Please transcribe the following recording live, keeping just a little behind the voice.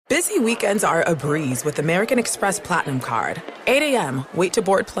Busy weekends are a breeze with American Express Platinum Card. 8 a.m., wait to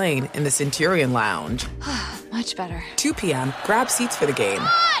board plane in the Centurion Lounge. Much better. 2 p.m., grab seats for the game.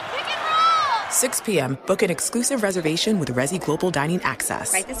 6 p.m., book an exclusive reservation with Resi Global Dining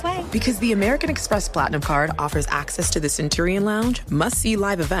Access. Right this way. Because the American Express Platinum Card offers access to the Centurion Lounge, must-see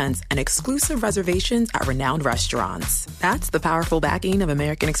live events, and exclusive reservations at renowned restaurants. That's the powerful backing of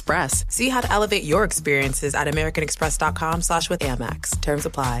American Express. See how to elevate your experiences at americanexpress.com/withAmex. Terms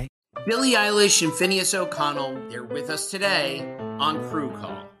apply. Billie Eilish and Phineas O'Connell, they're with us today on Crew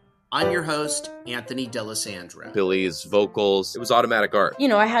Call. I'm your host, Anthony D'Alessandro. Billie's vocals, it was automatic art. You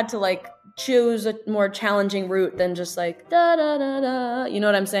know, I had to choose a more challenging route than just da da da da. You know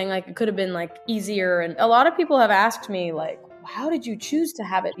what I'm saying? It could have been easier. And a lot of people have asked me how did you choose to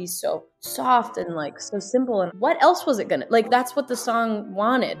have it be so soft and so simple? And what else was it gonna that's what the song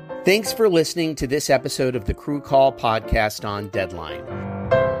wanted. Thanks for listening to this episode of the Crew Call podcast on Deadline.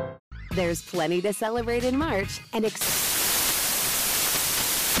 There's plenty to celebrate in March and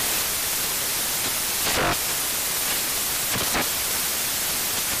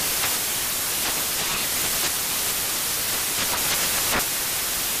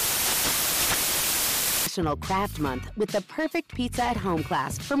National Craft Month with the perfect pizza at home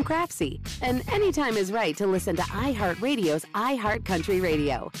class from Craftsy. And anytime is right to listen to iHeartRadio's iHeartCountry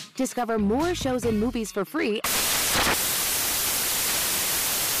Radio. Discover more shows and movies for free.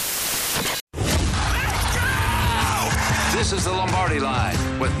 This is the Lombardi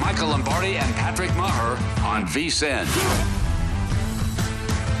Line with Michael Lombardi and Patrick Maher on VSiN.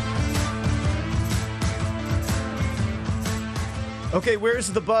 Okay, where's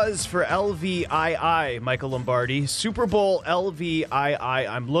the buzz for LVII, Michael Lombardi? Super Bowl LVII,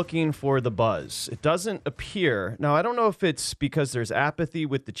 I'm looking for the buzz. It doesn't appear. Now, I don't know if it's because there's apathy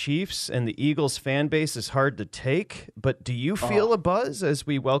with the Chiefs and the Eagles fan base is hard to take, but do you feel a buzz as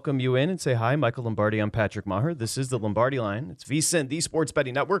we welcome you in and say, hi, Michael Lombardi, I'm Patrick Maher. This is the Lombardi Line. It's VSiN, the Sports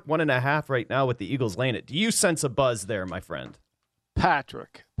Betting Network, 1.5 right now with the Eagles laying it. Do you sense a buzz there, my friend?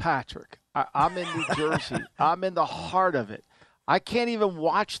 Patrick, I'm in New Jersey. I'm in the heart of it. I can't even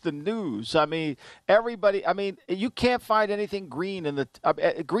watch the news. You can't find anything green in the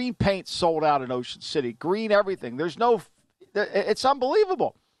green paint sold out in Ocean City. Green everything. It's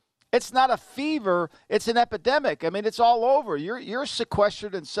unbelievable. It's not a fever. It's an epidemic. It's all over. You're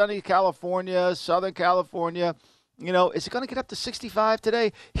sequestered in sunny California, Southern California. Is it going to get up to 65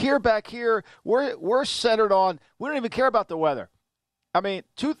 today? Back here, we're centered on, we don't even care about the weather.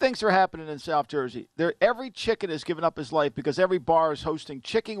 Two things are happening in South Jersey. Every chicken has given up his life because every bar is hosting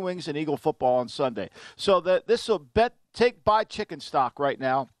chicken wings and Eagle football on Sunday. So this will buy chicken stock right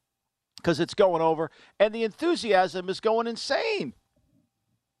now because it's going over. And the enthusiasm is going insane.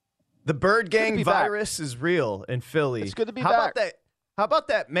 The Bird Gang virus is real in Philly. It's good to be back. How about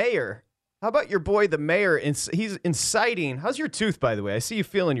that mayor? How about your boy, the mayor? He's inciting. How's your tooth, by the way? I see you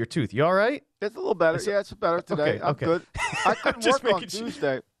feeling your tooth. You all right? It's a little better. It's better today. Okay, I'm good. I couldn't work on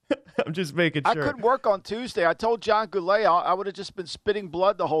Tuesday. I'm just making sure. I couldn't work on Tuesday. I told John Goulet I would have just been spitting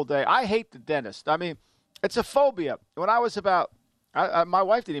blood the whole day. I hate the dentist. It's a phobia. When I was my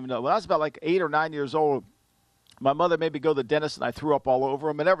wife didn't even know. When I was about 8 or 9 years old, my mother made me go to the dentist, and I threw up all over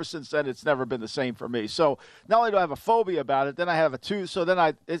him. And ever since then, it's never been the same for me. So not only do I have a phobia about it, then I have a tooth. So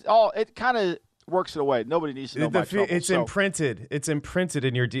then it kind of works it away. Nobody needs to know my trouble. It's imprinted. It's imprinted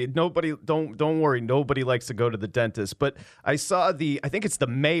in your DNA. Nobody, don't worry. Nobody likes to go to the dentist. But I saw I think it's the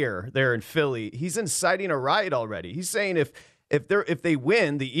mayor there in Philly. He's inciting a riot already. He's saying if they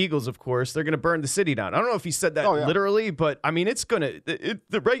win, the Eagles, of course, they're going to burn the city down. I don't know if he said that literally, but it's going to.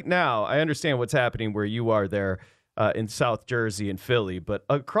 Right now, I understand what's happening where you are there in South Jersey and Philly, but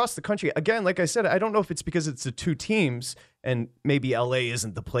across the country, again, like I said, I don't know if it's because it's the two teams and maybe LA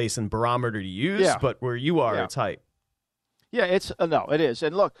isn't the place and barometer to use, but where you are, it's hype. Yeah, it is.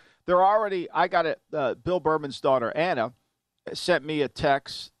 And look, I got it. Bill Berman's daughter, Anna, sent me a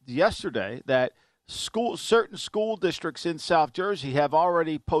text yesterday that certain school districts in South Jersey have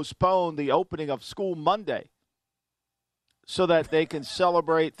already postponed the opening of school Monday so that they can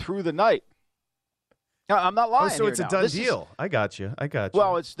celebrate through the night. I'm not lying. So it's a done deal. I got you.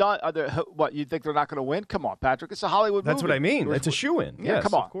 Well, it's done. What, you think they're not going to win? Come on, Patrick. It's a Hollywood movie. That's what I mean. It's a shoo-in. Yeah, yes,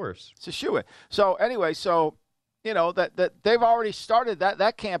 come on. Of course. It's a shoo-in. So anyway, that they've already started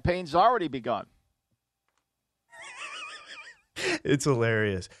that campaign's already begun. It's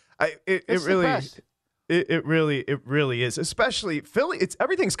hilarious. It really is. Especially Philly.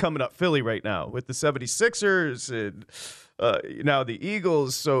 Everything's coming up Philly right now with the 76ers and now the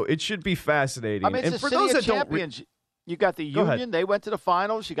Eagles. So it should be fascinating. It's and a for city those of that champions. You got the Union. They went to the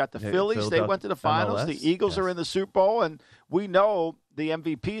finals. You got the Phillies. They went to the finals. MLS, the Eagles are in the Super Bowl. And we know the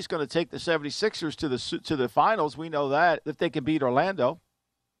MVP is going to take the 76ers to the finals. We know that if they can beat Orlando.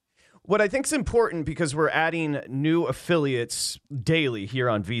 What I think is important, because we're adding new affiliates daily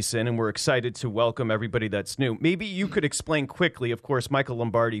here on VSiN, and we're excited to welcome everybody that's new. Maybe you could explain quickly, of course, Michael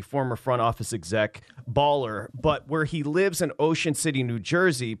Lombardi, former front office exec, baller, but where he lives in Ocean City, New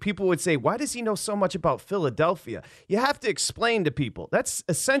Jersey, people would say, why does he know so much about Philadelphia? You have to explain to people. That's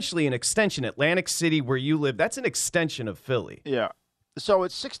essentially an extension. Atlantic City, where you live, that's an extension of Philly. Yeah. So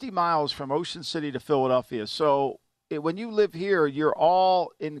it's 60 miles from Ocean City to Philadelphia. So when you live here, you're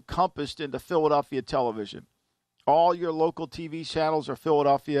all encompassed into Philadelphia television. All your local TV channels are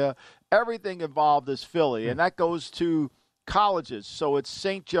Philadelphia. Everything involved is Philly, and that goes to colleges. So it's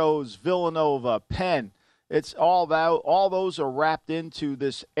St. Joe's, Villanova, Penn. It's all that. All those are wrapped into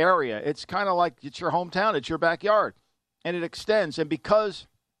this area. It's kind of like it's your hometown. It's your backyard, and it extends. And because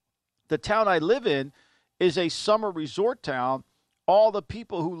the town I live in is a summer resort town, all the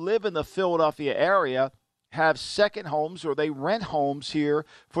people who live in the Philadelphia area have second homes, or they rent homes here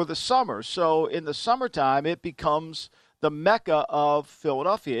for the summer. So in the summertime, it becomes the mecca of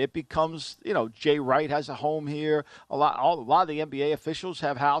Philadelphia. It becomes, Jay Wright has a home here. A lot of the NBA officials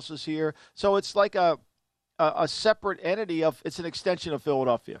have houses here. So it's like a separate entity it's an extension of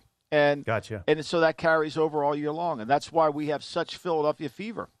Philadelphia. And gotcha. And so that carries over all year long. And that's why we have such Philadelphia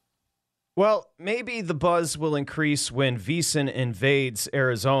fever. Well, maybe the buzz will increase when VSiN invades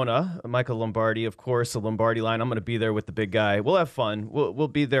Arizona. Michael Lombardi, of course, the Lombardi line. I'm going to be there with the big guy. We'll have fun. We'll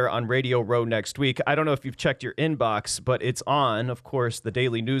be there on Radio Row next week. I don't know if you've checked your inbox, but it's on, of course, the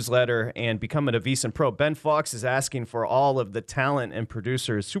daily newsletter and becoming a VSiN Pro. Ben Fox is asking for all of the talent and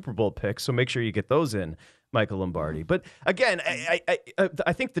producers' Super Bowl picks, so make sure you get those in, Michael Lombardi. But again,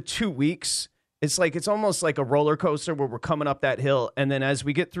 I think the 2 weeks, it's almost like a roller coaster where we're coming up that hill. And then as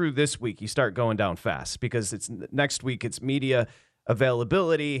we get through this week, you start going down fast, because it's next week, it's media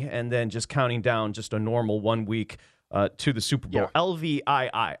availability, and then just counting down just a normal 1 week to the Super Bowl. Yeah.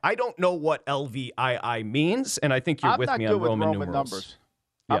 LVII. I don't know what LVII means, and I think you're with me on Roman numbers.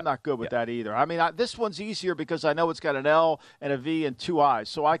 Yeah. I'm not good with that either. I mean, this one's easier because I know it's got an L and a V and two I's,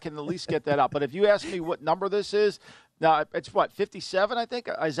 so I can at least get that out. But if you ask me what number this is, now it's what, 57, I think?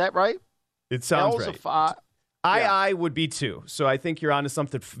 Is that right? It sounds L's right. Yeah. II would be 2. So I think you're onto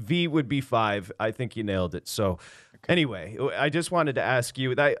something. V would be 5. I think you nailed it. So anyway, I just wanted to ask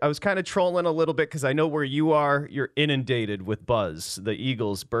you, I was kind of trolling a little bit because I know where you are. You're inundated with buzz. The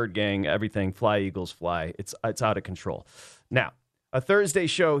Eagles, Bird Gang, everything. Fly, Eagles, fly. It's out of control. Now, a Thursday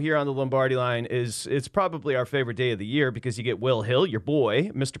show here on the Lombardi line it's probably our favorite day of the year, because you get Will Hill, your boy,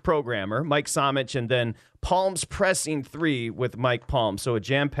 Mr. Programmer, Mike Somich, and then Palms Pressing 3 with Mike Palm. So a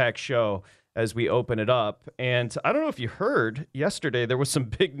jam-packed show as we open it up. And I don't know if you heard yesterday, there was some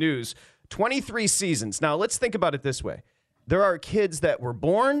big news. 23 seasons. Now, let's think about it this way. There are kids that were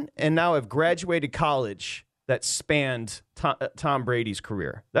born and now have graduated college that spanned Tom Brady's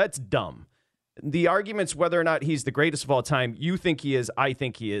career. That's dumb. The arguments whether or not he's the greatest of all time, you think he is, I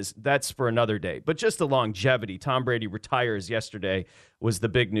think he is, that's for another day. But just the longevity. Tom Brady retires yesterday was the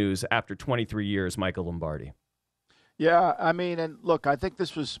big news after 23 years, Michael Lombardi. Yeah, I mean, and look, I think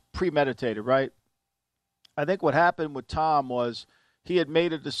this was premeditated, right? I think what happened with Tom was he had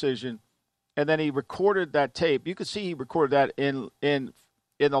made a decision, and then he recorded that tape. You could see he recorded that in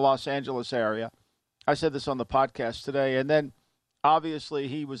the Los Angeles area. I said this on the podcast today. And then, obviously,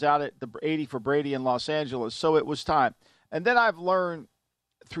 he was out at the 80 for Brady in Los Angeles, so it was time. And then I've learned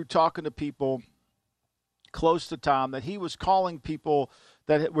through talking to people close to Tom that he was calling people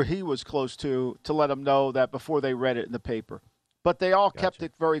where he was close to let them know that before they read it in the paper. But they all kept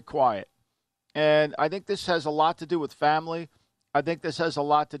it very quiet. And I think this has a lot to do with family. I think this has a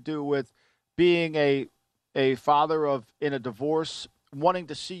lot to do with being a father in a divorce, wanting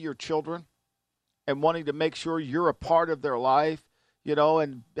to see your children and wanting to make sure you're a part of their life,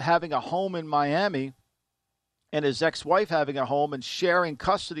 and having a home in Miami, and his ex-wife having a home and sharing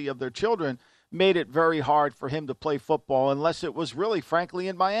custody of their children made it very hard for him to play football unless it was really, frankly,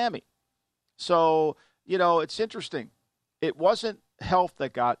 in Miami. So, it's interesting. It wasn't health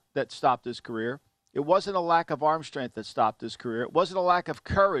that stopped his career. It wasn't a lack of arm strength that stopped his career. It wasn't a lack of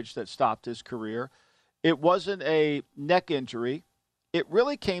courage that stopped his career. It wasn't a neck injury. It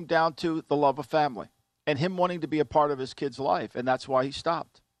really came down to the love of family and him wanting to be a part of his kid's life, and that's why he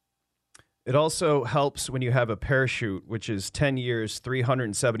stopped. It also helps when you have a parachute, which is 10 years,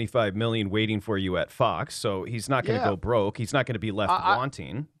 $375 million waiting for you at Fox. So he's not going to go broke. He's not going to be left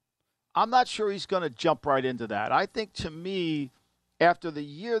wanting. I'm not sure he's going to jump right into that. I think, to me, after the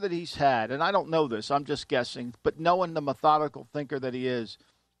year that he's had, and I don't know this, I'm just guessing, but knowing the methodical thinker that he is,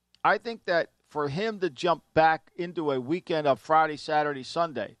 I think that for him to jump back into a weekend of Friday, Saturday,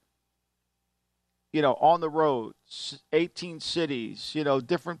 Sunday, on the road, 18 cities,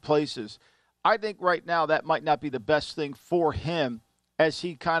 different places, I think right now that might not be the best thing for him as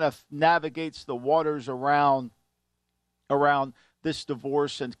he kind of navigates the waters around this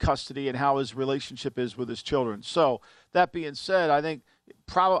divorce and custody and how his relationship is with his children. So that being said, I think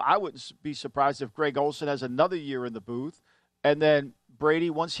I wouldn't be surprised if Greg Olsen has another year in the booth. And then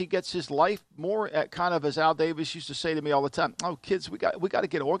Brady, once he gets his life more at kind of, as Al Davis used to say to me all the time, oh, kids, we got to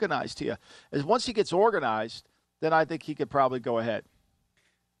get organized here. As once he gets organized, then I think he could probably go ahead.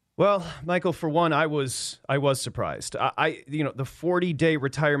 Well, Michael, for one, I was surprised. The 40-day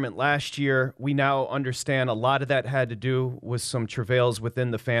retirement last year, we now understand a lot of that had to do with some travails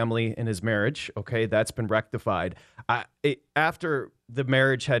within the family in his marriage. Okay, that's been rectified. After the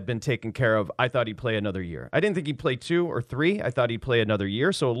marriage had been taken care of, I thought he'd play another year. I didn't think he'd play 2 or 3. I thought he'd play another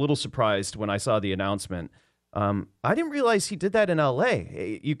year, so a little surprised when I saw the announcement. I didn't realize he did that in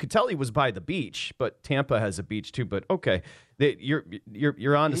L.A. You could tell he was by the beach, but Tampa has a beach too. But okay, you're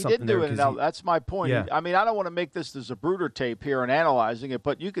on to something there. He didn't do it in L.A. That's my point. Yeah. I mean, I don't want to make this the Zapruder tape here and analyzing it,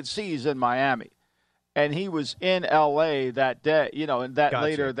 but you could see he's in Miami, and he was in L.A. that day. And that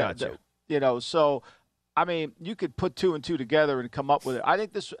later that. So I mean, you could put 2 and 2 together and come up with it.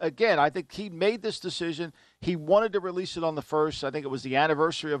 I think he made this decision. He wanted to release it on the 1st. I think it was the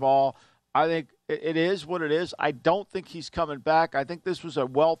anniversary of all. I think it is what it is. I don't think he's coming back. I think this was a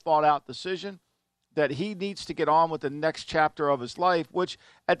well-thought-out decision that he needs to get on with the next chapter of his life, which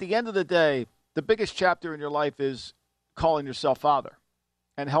at the end of the day, the biggest chapter in your life is calling yourself father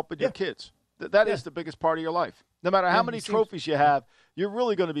and helping your kids. That is the biggest part of your life. No matter how many trophies you have, you're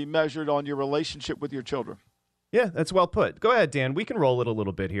really going to be measured on your relationship with your children. Yeah, that's well put. Go ahead, Dan. We can roll it a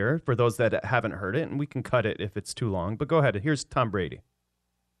little bit here for those that haven't heard it, and we can cut it if it's too long. But go ahead. Here's Tom Brady.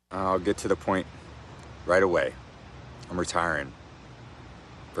 I'll get to the point right away. I'm retiring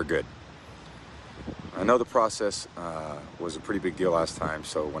for good. I know the process was a pretty big deal last time,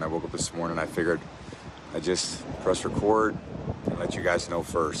 so when I woke up this morning, I figured I'd just press record and let you guys know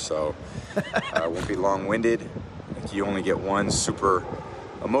first. So I won't be long-winded. You only get one super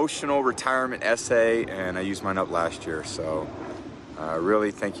emotional retirement essay, and I used mine up last year. So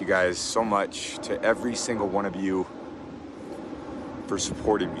really thank you guys so much, to every single one of you, for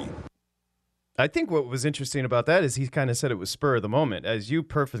supporting me. I think what was interesting about that is he kind of said it was spur of the moment, as you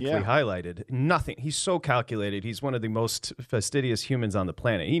perfectly highlighted. Nothing. He's so calculated. He's one of the most fastidious humans on the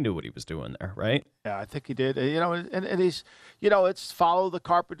planet. He knew what he was doing there, right? Yeah, I think he did. And he's, it's follow the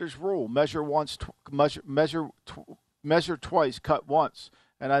carpenter's rule: measure once, measure twice, cut once.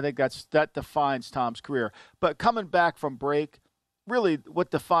 And I think that defines Tom's career. But coming back from break, really,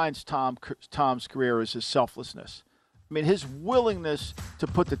 what defines Tom's career is his selflessness. I mean, his willingness to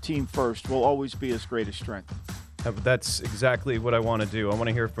put the team first will always be his greatest strength. That's exactly what I want to do. I want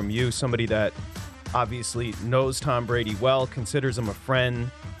to hear from you, somebody that obviously knows Tom Brady well, considers him a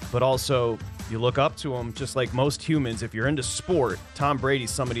friend, but also you look up to him just like most humans. If you're into sport, Tom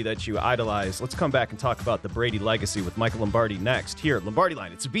Brady's somebody that you idolize. Let's come back and talk about the Brady legacy with Michael Lombardi next here at Lombardi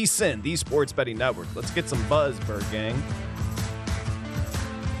Line. It's VSiN, the Sports Betting Network. Let's get some buzz, Bird Gang.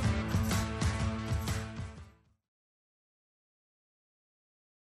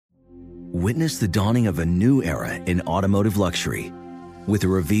 Witness the dawning of a new era in automotive luxury with a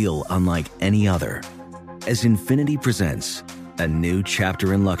reveal unlike any other as Infiniti presents a new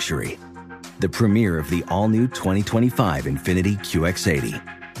chapter in luxury, the premiere of the all-new 2025 Infiniti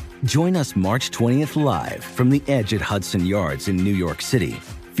QX80. Join us March 20th live from the Edge at Hudson Yards in New York City,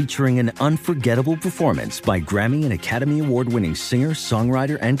 featuring an unforgettable performance by Grammy and Academy Award-winning singer,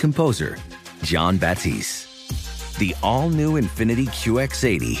 songwriter, and composer Jon Batiste. The all-new Infiniti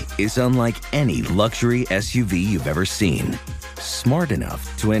QX80 is unlike any luxury SUV you've ever seen. Smart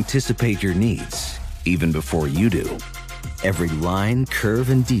enough to anticipate your needs, even before you do. Every line,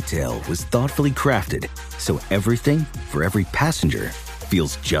 curve, and detail was thoughtfully crafted, so everything for every passenger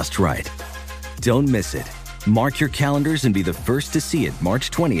feels just right. Don't miss it. Mark your calendars and be the first to see it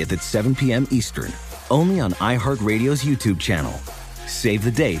March 20th at 7 p.m. Eastern, only on iHeartRadio's YouTube channel. Save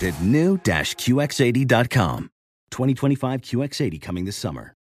the date at new-QX80.com. 2025 QX80 coming this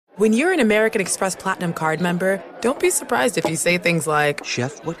summer. When you're an American Express Platinum Card member, don't be surprised if you say things like,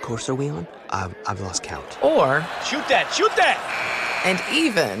 Chef, what course are we on? I've lost count. Or, Shoot that! and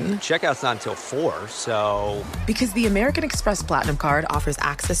even checkout's not until 4, so... Because the American Express Platinum Card offers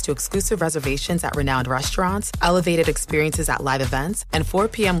access to exclusive reservations at renowned restaurants, elevated experiences at live events, and 4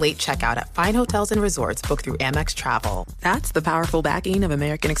 p.m. late checkout at fine hotels and resorts booked through Amex Travel. That's the powerful backing of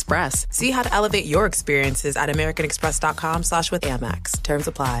American Express. See how to elevate your experiences at americanexpress.com/withAmex. Terms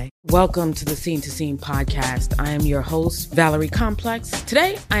apply. Welcome to the Scene to Scene podcast. I am your host, Valerie Complex.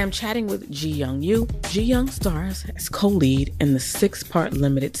 Today, I am chatting with Ji Young Yu. Ji Young stars as co-lead in the 6-part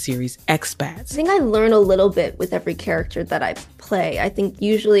limited series Expats. I think I learn a little bit with every character that I play. I think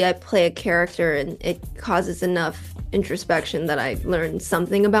usually I play a character and it causes enough introspection that I learn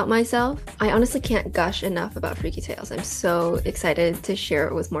something about myself. I honestly can't gush enough about Freaky Tales. I'm so excited to share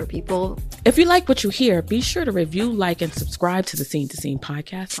it with more people. If you like what you hear, be sure to review, like, and subscribe to the Scene to Scene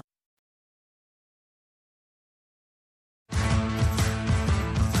podcast.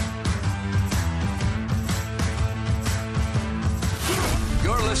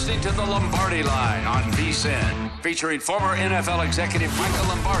 You're listening to the Lombardi Line on VSiN, featuring former NFL executive Michael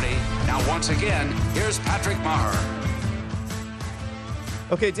Lombardi. Now, once again, here's Patrick Maher.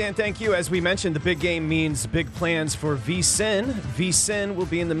 Okay, Dan, thank you. As we mentioned, the big game means big plans for VSiN. VSiN will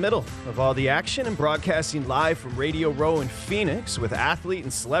be in the middle of all the action and broadcasting live from Radio Row in Phoenix with athlete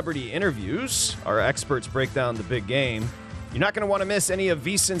and celebrity interviews. Our experts break down the big game. You're not going to want to miss any of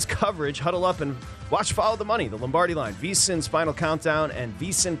VSiN's coverage. Huddle up and watch Follow the Money, the Lombardi Line, VSiN's Final Countdown, and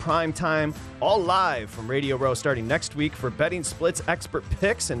VSiN Prime Time, all live from Radio Row starting next week. For betting splits, expert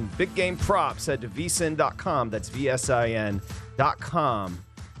picks, and big game props, head to vsin.com. That's VSIN.com.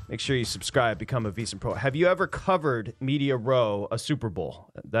 Make sure you subscribe, become a VSiN Pro. Have you ever covered Media Row, a Super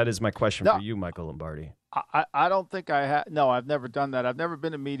Bowl? That is my question for you, Michael Lombardi. I don't think I have. No, I've never done that. I've never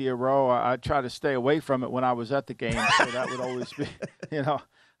been to Media Row. I try to stay away from it when I was at the game, so that would always be,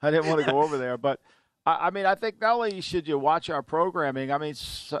 I didn't want to go over there. But, I think not only should you watch our programming,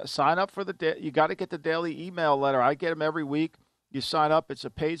 sign up for you got to get the daily email letter. I get them every week. You sign up. It's a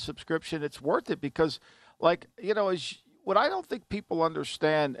paid subscription. It's worth it because, what I don't think people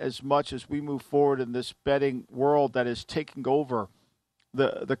understand as much as we move forward in this betting world that is taking over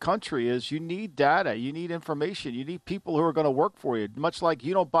the country is you need data, you need information, you need people who are going to work for you. Much like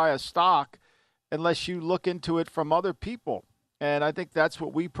you don't buy a stock unless you look into it from other people. And I think that's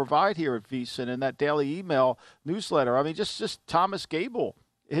what we provide here at VSiN in that daily email newsletter. Just Thomas Gable,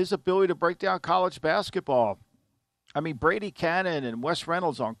 his ability to break down college basketball. Brady Cannon and Wes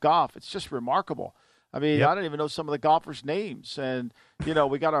Reynolds on golf. It's just remarkable. Yep. I don't even know some of the golfers' names. And,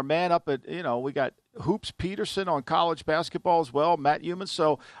 we got our man up at, we got Hoops Peterson on college basketball as well, Matt Human.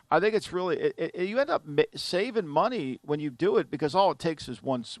 So I think it's really, you end up saving money when you do it because all it takes is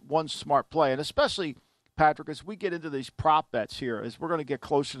one smart play. And especially, Patrick, as we get into these prop bets here, as we're going to get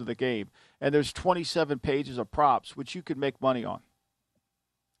closer to the game, and there's 27 pages of props, which you can make money on.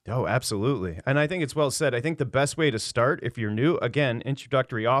 Oh, absolutely. And I think it's well said. I think the best way to start, if you're new, again,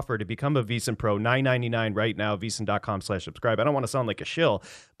 introductory offer to become a VSiN Pro, $9.99 right now, vsin.com/subscribe. I don't want to sound like a shill,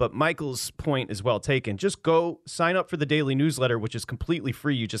 but Michael's point is well taken. Just go sign up for the daily newsletter, which is completely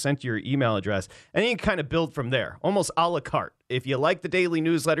free. You just enter your email address, and then you can kind of build from there, almost a la carte. If you like the daily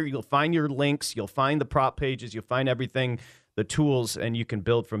newsletter, you'll find your links, you'll find the prop pages, you'll find everything, the tools, and you can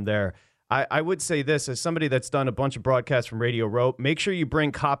build from there. I would say this, as somebody that's done a bunch of broadcasts from Radio Row, make sure you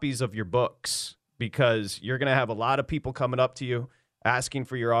bring copies of your books because you're going to have a lot of people coming up to you, asking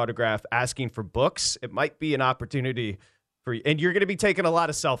for your autograph, asking for books. It might be an opportunity for you. And you're going to be taking a lot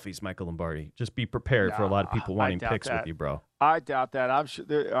of selfies, Michael Lombardi. Just be prepared for a lot of people wanting pics with you, bro. I doubt that. I'm sure.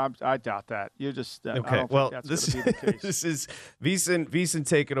 I doubt that. You're just okay. I don't think that's going to be the case. This is VSiN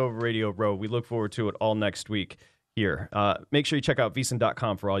taking over Radio Row. We look forward to it all next week. Here. Make sure you check out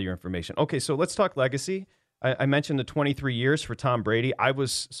vsin.com for all your information. Okay, so let's talk legacy. I mentioned the 23 years for Tom Brady. I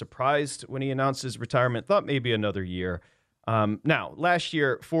was surprised when he announced his retirement, thought maybe another year. Now, last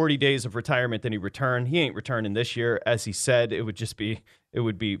year, 40 days of retirement, then he returned. He ain't returning this year. As he said,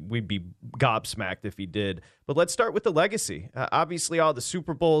 we'd be gobsmacked if he did. But let's start with the legacy. Obviously, all the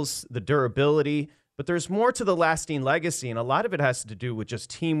Super Bowls, the durability, but there's more to the lasting legacy, and a lot of it has to do with just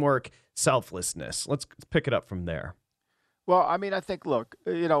teamwork, selflessness. Let's pick it up from there. Well, I think, look,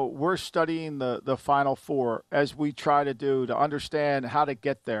 we're studying the Final Four as we try to do to understand how to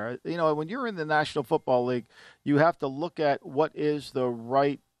get there. When you're in the National Football League, you have to look at what is the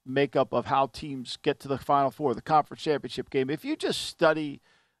right makeup of how teams get to the Final Four, the conference championship game. If you just study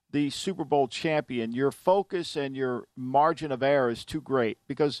the Super Bowl champion, your focus and your margin of error is too great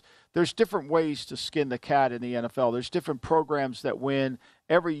because there's different ways to skin the cat in the NFL. There's different programs that win.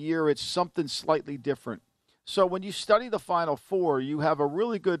 Every year it's something slightly different. So when you study the Final Four, you have a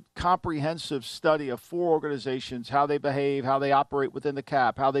really good comprehensive study of four organizations, how they behave, how they operate within the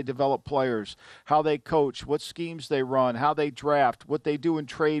cap, how they develop players, how they coach, what schemes they run, how they draft, what they do in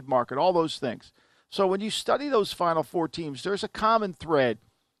trade market, all those things. So when you study those Final Four teams, there's a common thread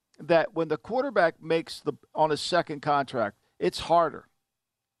that when the quarterback makes on a second contract, it's harder.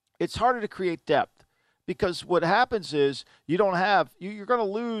 It's harder to create depth. Because what happens is you're going to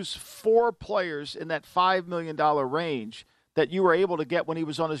lose four players in that $5 million range that you were able to get when he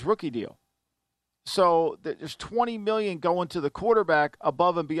was on his rookie deal. So there's $20 million going to the quarterback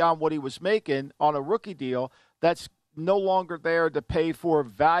above and beyond what he was making on a rookie deal that's no longer there to pay for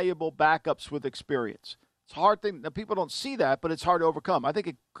valuable backups with experience. It's a hard thing. Now, people don't see that, but it's hard to overcome. I think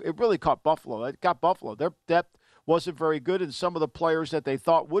it really caught Buffalo. It got Buffalo. Their depth wasn't very good, and some of the players that they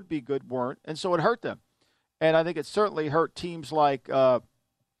thought would be good weren't, and so it hurt them. And I think it certainly hurt teams like, teams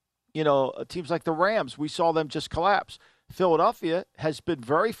like the Rams. We saw them just collapse. Philadelphia has been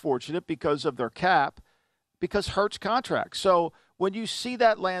very fortunate because of their cap, because Hurts' contract. So when you see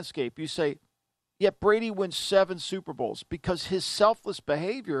that landscape, you say, yet Brady wins 7 Super Bowls because his selfless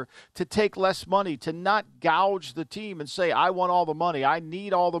behavior to take less money, to not gouge the team and say, I want all the money, I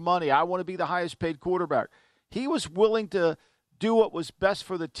need all the money, I want to be the highest paid quarterback. He was willing to do what was best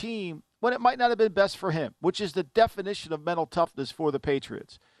for the team when it might not have been best for him, which is the definition of mental toughness for the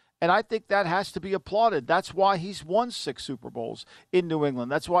Patriots. And I think that has to be applauded. That's why he's won 6 Super Bowls in New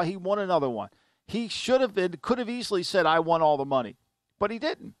England. That's why he won another one. He could have easily said, I want all the money, but he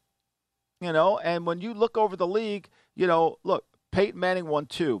didn't. And when you look over the league, look, Peyton Manning won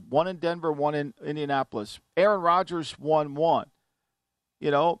 2, one in Denver, one in Indianapolis. Aaron Rodgers won 1,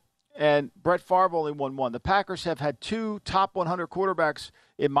 and Brett Favre only won 1. The Packers have had 2 top 100 quarterbacks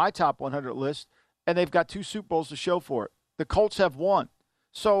in my top 100 list, and they've got 2 Super Bowls to show for it. The Colts have 1.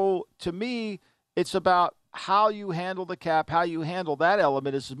 So to me, it's about how you handle the cap, how you handle that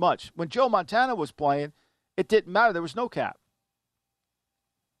element as much. When Joe Montana was playing, it didn't matter. There was no cap.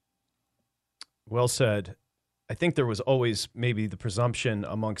 Well said. I think there was always maybe the presumption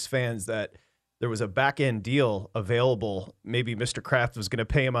amongst fans that there was a back-end deal available. Maybe Mr. Kraft was going to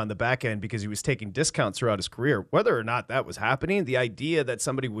pay him on the back end because he was taking discounts throughout his career. Whether or not that was happening, the idea that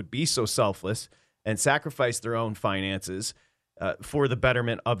somebody would be so selfless and sacrifice their own finances for the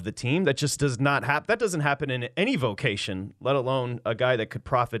betterment of the team, that just does not happen. That doesn't happen in any vocation, let alone a guy that could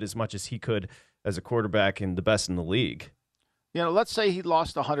profit as much as he could as a quarterback and the best in the league. Let's say he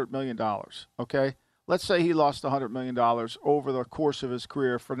lost $100 million, okay? Let's say he lost $100 million over the course of his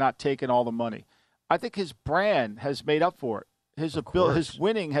career for not taking all the money. I think his brand has made up for it. His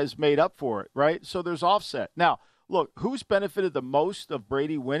winning has made up for it, right? So there's offset. Now, look, who's benefited the most of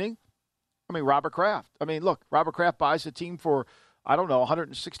Brady winning? Robert Kraft. Robert Kraft buys a team for,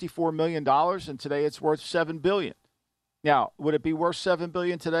 $164 million, and today it's worth $7 billion. Now, would it be worth $7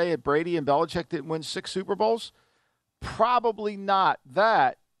 billion today if Brady and Belichick didn't win 6 Super Bowls? Probably not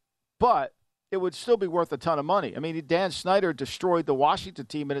that, but it would still be worth a ton of money. Dan Snyder destroyed the Washington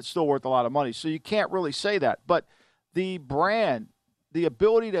team, and it's still worth a lot of money. So you can't really say that. But the brand, the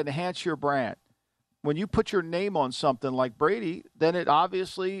ability to enhance your brand, when you put your name on something like Brady, then it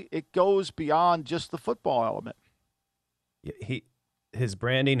goes beyond just the football element. His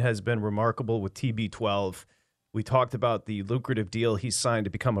branding has been remarkable with TB12. We talked about the lucrative deal he signed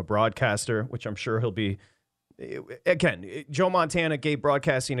to become a broadcaster, which I'm sure he'll be. Again, Joe Montana gave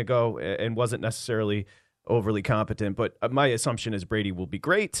broadcasting a go and wasn't necessarily overly competent, but my assumption is Brady will be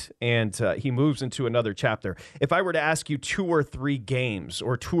great, and he moves into another chapter. If I were to ask you 2 or 3 games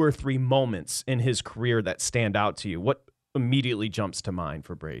or 2 or 3 moments in his career that stand out to you, what immediately jumps to mind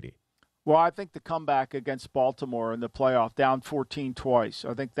for Brady? Well, I think the comeback against Baltimore in the playoff, down 14 twice,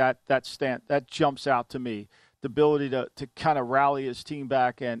 I think that jumps out to me. The ability to kind of rally his team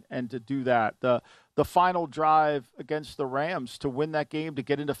back and to do that. The final drive against the Rams to win that game, to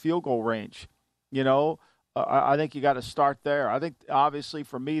get into field goal range. I think you got to start there. I think, obviously,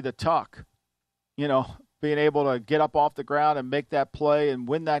 for me, the tuck, being able to get up off the ground and make that play and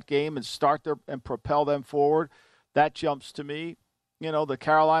win that game and start there and propel them forward, that jumps to me. The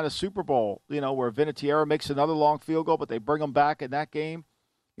Carolina Super Bowl, where Vinatieri makes another long field goal, but they bring them back in that game.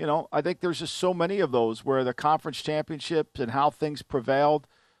 I think there's just so many of those where the conference championships and how things prevailed,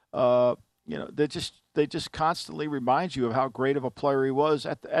 they just constantly remind you of how great of a player he was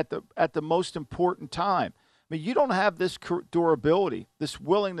at the most important time. You don't have this durability, this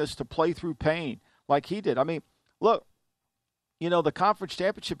willingness to play through pain like he did. Look, the conference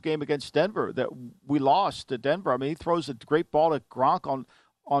championship game against Denver that we lost to Denver. He throws a great ball to Gronk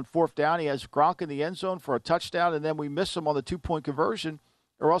on 4th down. He has Gronk in the end zone for a touchdown, and then we miss him on the 2-point conversion.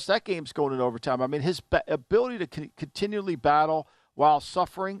 or else that game's going in overtime. I mean, his ability to continually battle while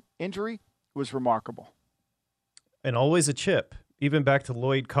suffering injury was remarkable. And always a chip, even back to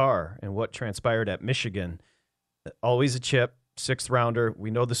Lloyd Carr and what transpired at Michigan. Always a chip, 6th rounder. We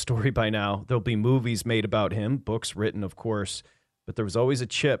know the story by now. There'll be movies made about him, books written, of course, but there was always a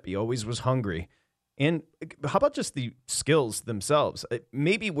chip. He always was hungry. And how about just the skills themselves?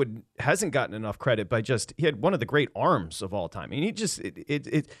 Maybe hasn't gotten enough credit by he had one of the great arms of all time. I mean,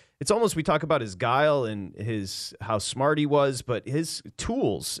 it's almost, we talk about his guile and how smart he was, but his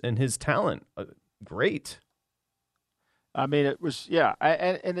tools and his talent, great. I mean, it was, yeah,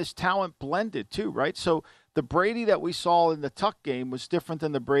 and his talent blended too, right? So the Brady that we saw in the Tuck game was different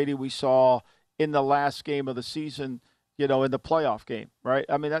than the Brady we saw in the last game of the season, in the playoff game, right?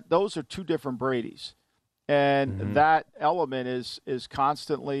 I mean, those are two different Bradys. And that element is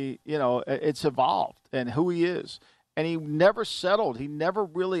constantly, it's evolved and who he is. And he never settled. He never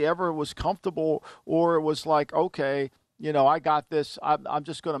really ever was comfortable, or it was like, okay, I got this. I'm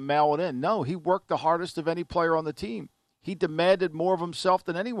just going to mail it in. No, he worked the hardest of any player on the team. He demanded more of himself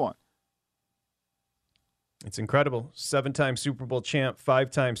than anyone. It's incredible. 7-time Super Bowl champ,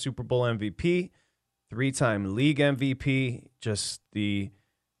 5-time Super Bowl MVP, 3-time league MVP. Just the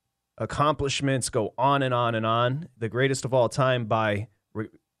accomplishments go on and on and on. The greatest of all time by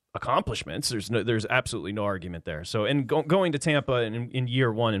accomplishments. There's absolutely no argument there. So, and going to Tampa in year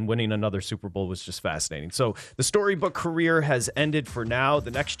one and winning another Super Bowl was just fascinating. So the storybook career has ended for now.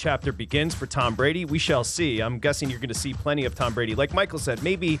 The next chapter begins for Tom Brady. We shall see. I'm guessing you're going to see plenty of Tom Brady. Like Michael said,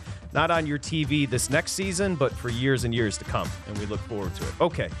 maybe not on your TV this next season, but for years and years to come. And we look forward to it.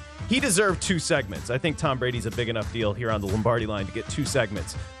 Okay. He deserved 2 segments. I think Tom Brady's a big enough deal here on the Lombardi line to get 2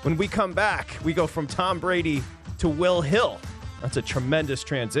 segments. When we come back, we go from Tom Brady to Will Hill. That's a tremendous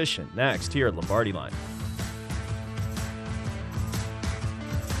transition. Next, here at Lombardi Line.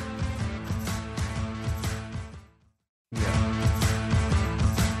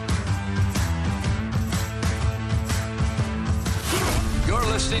 You're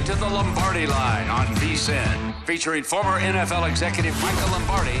listening to the Lombardi Line on VSiN, featuring former NFL executive Michael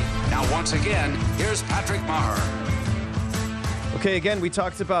Lombardi. Now, once again, here's Patrick Maher. Okay, again, we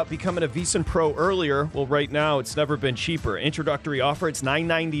talked about becoming a VSiN Pro earlier. Well, right now, it's never been cheaper. Introductory offer, it's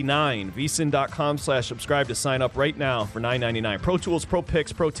 $9.99. VSiN.com/subscribe to sign up right now for $9.99. Pro tools, pro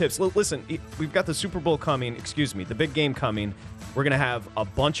picks, pro tips. Listen, we've got the Super Bowl coming, the big game coming. We're going to have a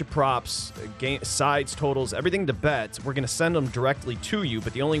bunch of props, sides, totals, everything to bet. We're going to send them directly to you,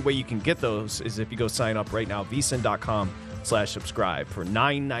 but the only way you can get those is if you go sign up right now, VSiN.com/subscribe for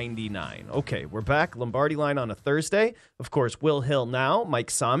 $9.99. Okay, we're back. Lombardi Line on a Thursday. Of course, Will Hill now, Mike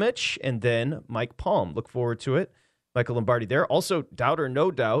Samich, and then Mike Palm. Look forward to it. Michael Lombardi there. Also, doubt or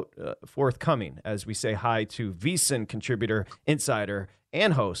no doubt, forthcoming as we say hi to VSiN contributor, insider,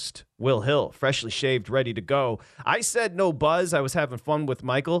 and host Will Hill, freshly shaved, ready to go. I said no buzz. I was having fun with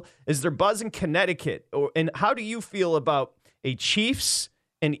Michael. Is there buzz in Connecticut? And how do you feel about a Chiefs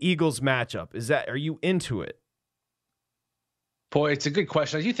and Eagles matchup? Are you into it? Boy, it's a good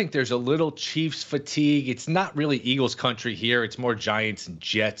question. I do think there's a little Chiefs fatigue. It's not really Eagles country here. It's more Giants and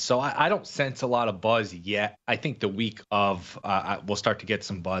Jets. So I don't sense a lot of buzz yet. I think the week of we'll start to get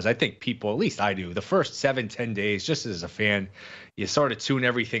some buzz. I think people, at least I do, the first 7-10 days, just as a fan, you sort of tune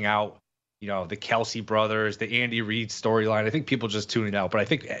everything out. The Kelsey brothers, the Andy Reid storyline. I think people just tune it out. But I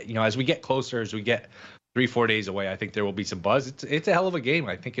think, as we get closer, as we get 3-4 days away, I think there will be some buzz. It's a hell of a game.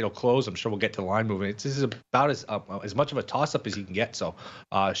 I think it'll close. I'm sure we'll get to the line movement. This is about as much of a toss-up as you can get. So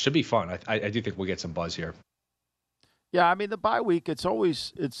should be fun. I do think we'll get some buzz here. Yeah, I mean, the bye week, it's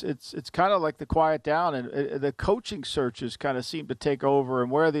always it's kind of like the quiet down, and the coaching searches kind of seem to take over, and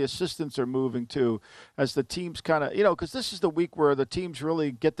where the assistants are moving to as the teams kind of, because this is the week where the teams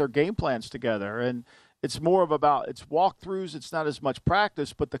really get their game plans together, and it's more about it's walkthroughs. It's not as much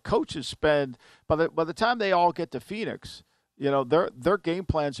practice, but the coaches spend by the time they all get to Phoenix, their game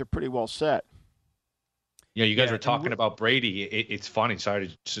plans are pretty well set. You guys were talking about Brady. It's funny.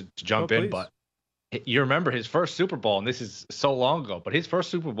 Sorry to jump in, but you remember his first Super Bowl, and this is so long ago. But his first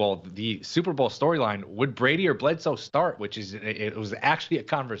Super Bowl, the Super Bowl storyline: would Brady or Bledsoe start? It was actually a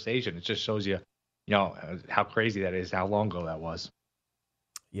conversation. It just shows you, how crazy that is, how long ago that was.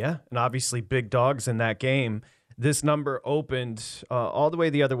 Yeah, and obviously big dogs in that game. This number opened all the way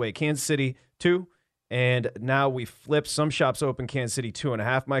the other way. Kansas City 2, and now we flipped. Some shops open Kansas City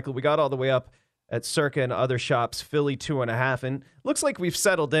 2.5. Michael, we got all the way up at Circa and other shops, Philly 2.5, and looks like we've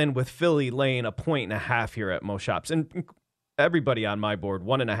settled in with Philly laying 1.5 here at most shops. And everybody on my board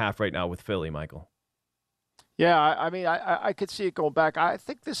 1.5 right now with Philly, Michael. Yeah, I mean, I could see it going back. I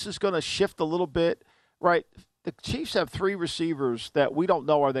think this is going to shift a little bit, right? the Chiefs have three receivers that we don't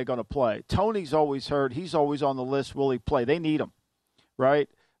know are they going to play. Tony's always hurt. He's always on the list. Will he play? They need him, right?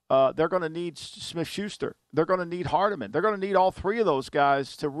 They're going to need Smith-Schuster. They're going to need Hardeman. They're going to need all three of those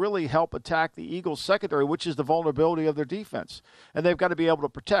guys to really help attack the Eagles' secondary, which is the vulnerability of their defense. And they've got to be able to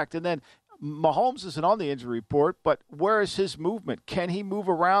protect. And then Mahomes isn't on the injury report, but where is his movement? Can he move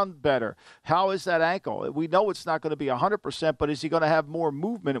around better? How is that ankle? We know it's not going to be 100%, but is he going to have more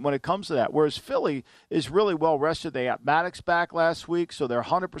movement when it comes to that? Whereas Philly is really well rested. They got Maddox back last week, so they're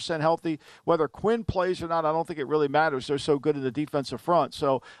 100% healthy. Whether Quinn plays or not, I don't think it really matters. They're so good in the defensive front.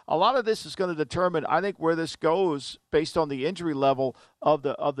 So a lot of this is going to determine, I think, where this goes based on the injury level of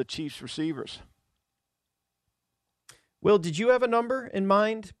the Chiefs receivers. Will, did you have a number in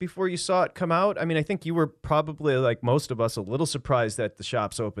mind before you saw it come out? I mean, I think you were probably, like most of us, a little surprised that the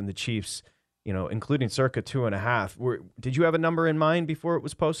shops opened, the Chiefs, including circa 2.5. Did you have a number in mind before it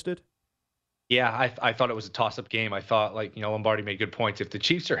was posted? Yeah, I thought it was a toss-up game. I thought, Lombardi made good points. If the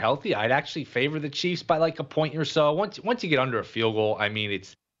Chiefs are healthy, I'd actually favor the Chiefs by like a point or so. Once you get under a field goal, I mean,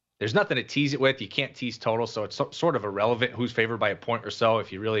 there's nothing to tease it with. You can't tease total, so it's sort of irrelevant who's favored by a point or so.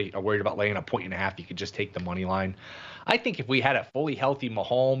 If you really are worried about laying a 1.5, you could just take the money line. I think if we had a fully healthy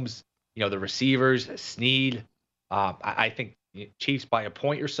Mahomes, the receivers, Snead, I think Chiefs by a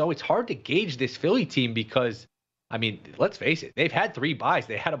point or so. It's hard to gauge this Philly team because, I mean, let's face it, they've had 3 byes.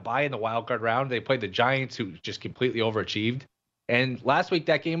 They had a bye in the wild card round. They played the Giants, who just completely overachieved. And last week,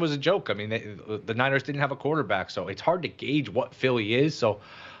 that game was a joke. I mean, the Niners didn't have a quarterback, so it's hard to gauge what Philly is. So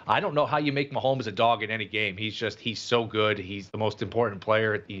I don't know how you make Mahomes a dog in any game. He's so good. He's the most important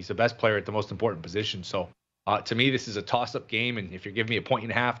player. He's the best player at the most important position. So to me, this is a toss-up game. And if you're giving me a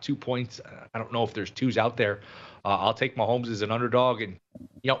 1.5, 2 points, I don't know if there's 2s out there. I'll take Mahomes as an underdog and,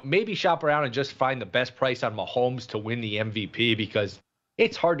 maybe shop around and just find the best price on Mahomes to win the MVP, because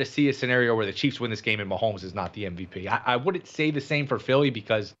it's hard to see a scenario where the Chiefs win this game and Mahomes is not the MVP. I wouldn't say the same for Philly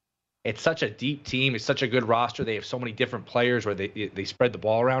because it's such a deep team. It's such a good roster. They have so many different players where they spread the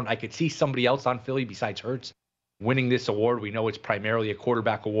ball around. I could see somebody else on Philly besides Hurts winning this award. We know it's primarily a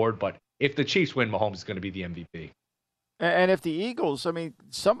quarterback award, but if the Chiefs win, Mahomes is going to be the MVP. And if the Eagles, I mean,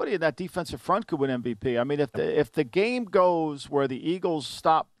 somebody in that defensive front could win MVP. I mean, if the game goes where the Eagles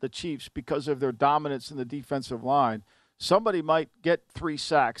stop the Chiefs because of their dominance in the defensive line, somebody might get 3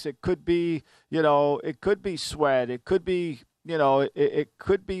 sacks. It could be, it could be Sweat. It could be, it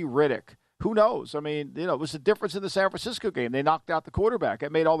could be Riddick. Who knows? I mean, it was the difference in the San Francisco game. They knocked out the quarterback.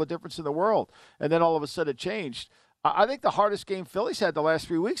 It made all the difference in the world. And then all of a sudden it changed. I think the hardest game Philly's had the last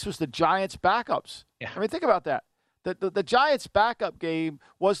 3 weeks was the Giants' backups. Yeah. I mean, think about that. The Giants' backup game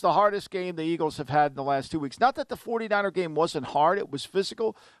was the hardest game the Eagles have had in the last 2 weeks. Not that the 49er game wasn't hard. It was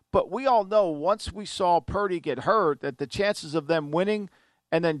physical. But we all know once we saw Purdy get hurt that the chances of them winning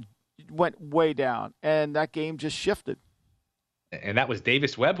and then went way down. And that game just shifted. And that was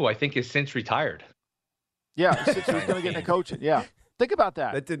Davis Webb, who I think has since retired. Yeah, since he was going to get into coaching. Yeah. Think about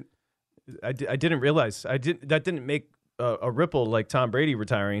that. I didn't realize. That didn't make a ripple like Tom Brady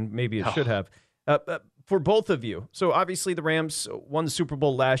retiring. Maybe it should have. For both of you. So obviously the Rams won the Super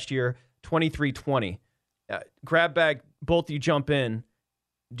Bowl last year, 23-20. Grab bag, both of you jump in.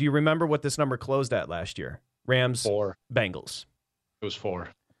 Do you remember what this number closed at last year? Rams, 4. Bengals. It was 4.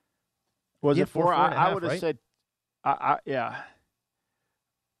 Was it 4? I would have right? said, yeah.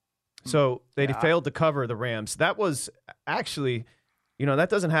 So they failed to cover the Rams. That was actually, that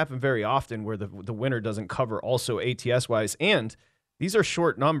doesn't happen very often where the winner doesn't cover also ATS-wise. And these are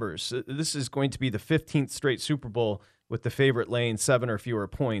short numbers. This is going to be the 15th straight Super Bowl with the favorite laying 7 or fewer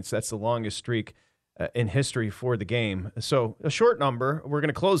points. That's the longest streak in history for the game. So a short number. We're going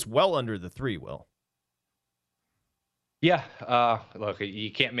to close well under the 3, Will. Yeah. Look,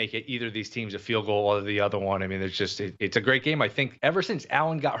 you can't make it either of these teams a field goal or the other one. I mean, it's a great game. I think ever since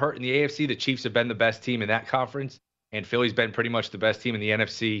Allen got hurt in the AFC, the Chiefs have been the best team in that conference, and Philly's been pretty much the best team in the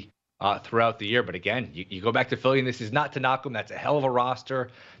NFC throughout the year. But again, you go back to Philly, and this is not to knock them. That's a hell of a roster.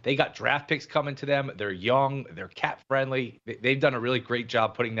 They got draft picks coming to them. They're young. They're cap friendly. They've done a really great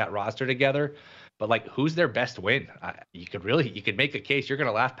job putting that roster together. But who's their best win? You could make a case. You're going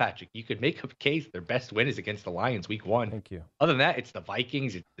to laugh, Patrick. You could make a case their best win is against the Lions week 1. Thank you. Other than that, it's the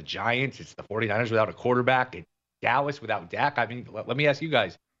Vikings, it's the Giants, it's the 49ers without a quarterback, it's Dallas without Dak. I mean, let me ask you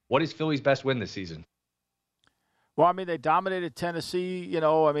guys, what is Philly's best win this season? Well, I mean, they dominated Tennessee.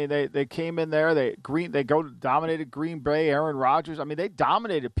 I mean, they came in there. They dominated Green Bay. Aaron Rodgers. I mean, they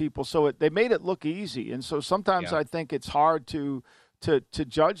dominated people. So they made it look easy. And so sometimes I think it's hard to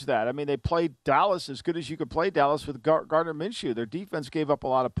judge that. I mean, they played Dallas as good as you could play Dallas with Gardner Minshew. Their defense gave up a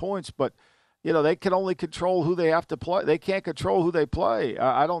lot of points, but they can only control who they have to play. They can't control who they play.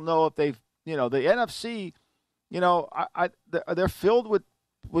 I don't know if the NFC They're filled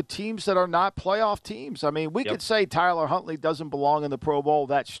with teams that are not playoff teams. I mean, we could say Tyler Huntley doesn't belong in the Pro Bowl.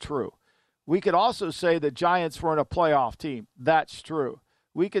 That's true. We could also say the Giants weren't a playoff team. That's true.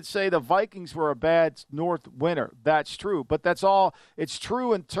 We could say the Vikings were a bad North winner. That's true. But that's all. It's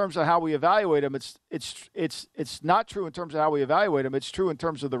true in terms of how we evaluate them. It's not true in terms of how we evaluate them. It's true in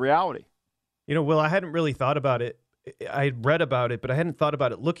terms of the reality. Will, I hadn't really thought about it. I had read about it, but I hadn't thought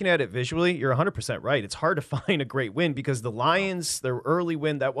about it. Looking at it visually, you're 100% right. It's hard to find a great win because the Lions, their early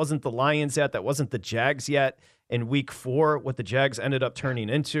win, that wasn't the Lions yet. That wasn't the Jags yet in week 4, what the Jags ended up turning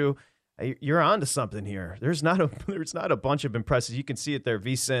into. You're on to something here. There's not a bunch of impressive. You can see it there,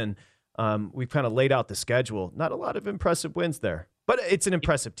 VSiN. We've kind of laid out the schedule. Not a lot of impressive wins there. But it's an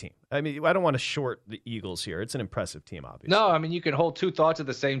impressive team. I mean, I don't want to short the Eagles here. It's an impressive team, obviously. No, I mean, you can hold two thoughts at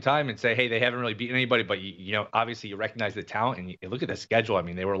the same time and say, hey, they haven't really beaten anybody. But, obviously you recognize the talent and you look at the schedule. I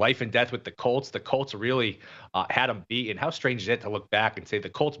mean, they were life and death with the Colts. The Colts really had them beat. And how strange is it to look back and say the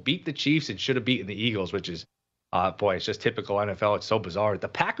Colts beat the Chiefs and should have beaten the Eagles, which is, it's just typical NFL. It's so bizarre. The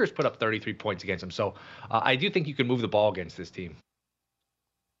Packers put up 33 points against them. So I do think you can move the ball against this team.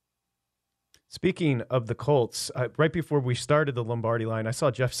 Speaking of the Colts, right before we started the Lombardi line, I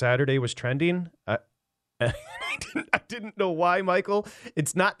saw Jeff Saturday was trending. I didn't know why, Michael.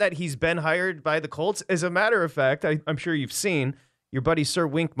 It's not that he's been hired by the Colts. As a matter of fact, I'm sure you've seen your buddy Sir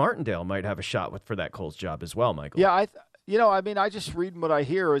Wink Martindale might have a shot for that Colts job as well, Michael. Yeah, I just read what I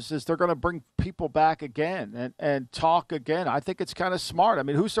hear is they're going to bring people back again and talk again. I think it's kind of smart. I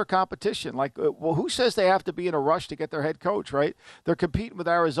mean, who's their competition? Who says they have to be in a rush to get their head coach, right? They're competing with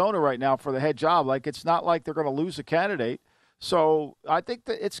Arizona right now for the head job. It's not like they're going to lose a candidate. So I think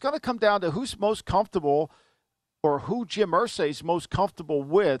that it's going to come down to who's most comfortable or who Jim Irsay's most comfortable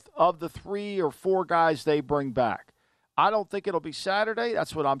with of the 3 or 4 guys they bring back. I don't think it'll be Saturday.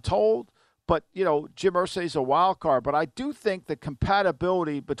 That's what I'm told. But, Jim Irsay's a wild card. But I do think the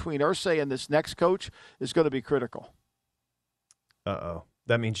compatibility between Irsay and this next coach is going to be critical. Uh-oh.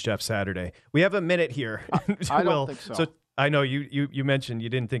 That means Jeff Saturday. We have a minute here. I don't think so. So I know you mentioned you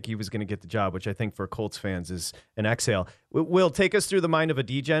didn't think he was going to get the job, which I think for Colts fans is an exhale. Will, take us through the mind of a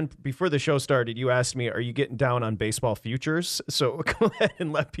D-Gen. Before the show started, you asked me, are you getting down on baseball futures? So go ahead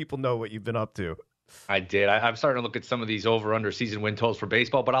and let people know what you've been up to. I did. I'm starting to look at some of these over-under season win totals for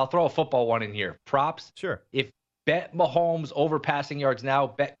baseball, but I'll throw a football one in here. Props. Sure. If bet Mahomes over passing yards now,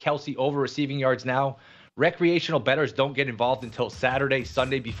 bet Kelsey over receiving yards now. Recreational bettors don't get involved until Saturday,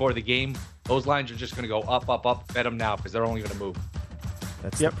 Sunday before the game. Those lines are just going to go up, up, up. Bet them now because they're only going to move.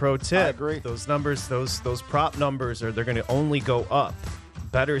 That's the pro tip. I agree. Those numbers, those prop numbers, they're going to only go up.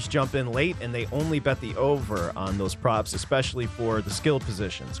 Bettors jump in late, and they only bet the over on those props, especially for the skill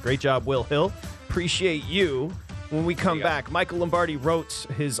positions. Great job, Will Hill. Appreciate you. When we come back, Michael Lombardi wrote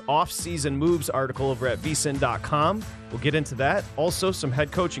his off-season moves article over at vsin.com. We'll get into that. Also, some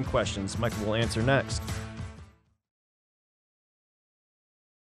head coaching questions Michael will answer next.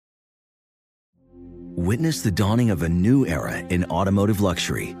 Witness the dawning of a new era in automotive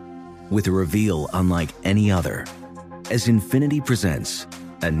luxury with a reveal unlike any other as Infiniti presents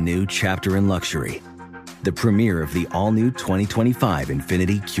a new chapter in luxury, the premiere of the all-new 2025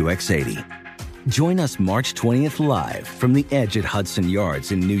 Infiniti QX80. Join us March 20th live from the Edge at Hudson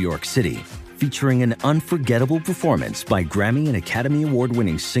Yards in New York City, featuring an unforgettable performance by Grammy and Academy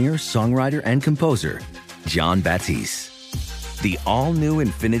Award-winning singer, songwriter, and composer, Jon Batiste. The all-new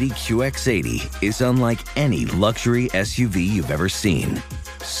Infiniti QX80 is unlike any luxury SUV you've ever seen.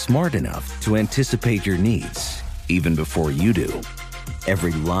 Smart enough to anticipate your needs, even before you do.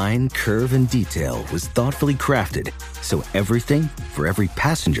 Every line, curve, and detail was thoughtfully crafted, so everything for every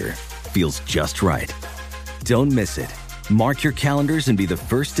passenger feels just right. Don't miss it. Mark your calendars and be the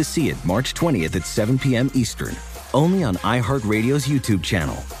first to see it March 20th at 7 p.m. Eastern, only on iHeartRadio's YouTube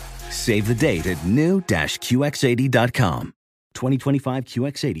channel. Save the date at new-QX80.com. 2025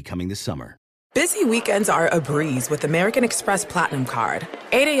 QX80 coming this summer. Busy weekends are a breeze with American Express Platinum Card.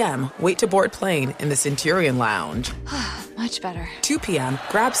 8 a.m., wait to board plane in the Centurion Lounge. Much better. 2 p.m.,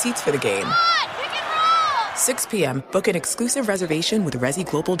 grab seats for the game. 6 p.m., book an exclusive reservation with Resi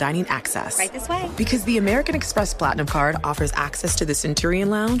Global Dining Access. Right this way. Because the American Express Platinum Card offers access to the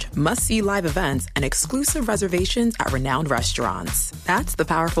Centurion Lounge, must-see live events, and exclusive reservations at renowned restaurants. That's the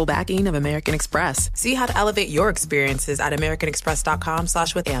powerful backing of American Express. See how to elevate your experiences at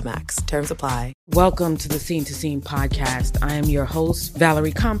americanexpress.com/withAmex. Terms apply. Welcome to the Scene to Scene podcast. I am your host,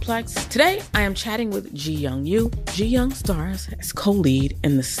 Valerie Complex. Today, I am chatting with Ji Young Yu. Ji Young stars as co-lead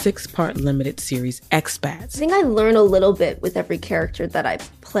in the 6-part limited series Expats. I think I learn a little bit with every character that I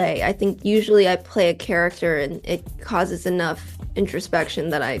play. I think usually I play a character and it causes enough introspection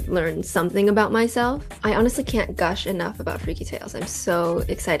that I learned something about myself. I honestly can't gush enough about Freaky Tales. I'm so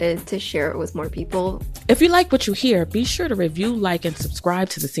excited to share it with more people. If you like what you hear, be sure to review, like, and subscribe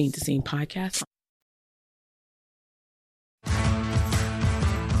to the Scene to Scene podcast.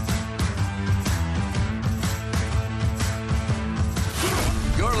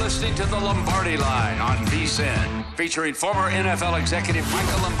 You're listening to the Lombardi Line on VSiN, featuring former NFL executive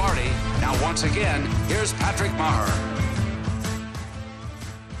Michael Lombardi. Now, once again, here's Patrick Maher.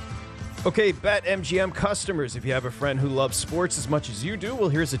 Okay, BetMGM customers, if you have a friend who loves sports as much as you do, well,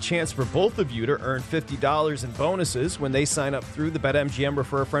 here's a chance for both of you to earn $50 in bonuses when they sign up through the BetMGM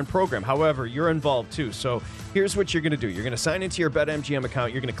Refer a Friend program. However, you're involved too, so here's what you're going to do. You're going to sign into your BetMGM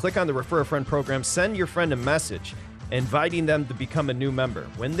account. You're going to click on the Refer a Friend program, send your friend a message inviting them to become a new member.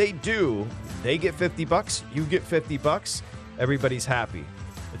 When they do, they get $50, you get $50, everybody's happy.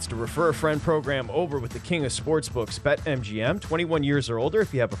 It's the Refer a Friend program over with the king of sportsbooks, BetMGM. 21 years or older.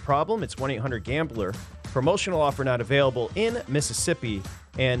 If you have a problem, it's 1-800-GAMBLER. Promotional offer not available in Mississippi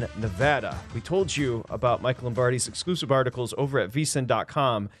and Nevada. We told you about Michael Lombardi's exclusive articles over at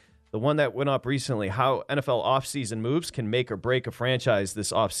vsin.com. The one that went up recently, how NFL offseason moves can make or break a franchise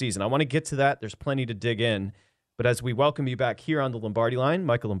this offseason. I want to get to that. There's plenty to dig in. But as we welcome you back here on the Lombardi Line,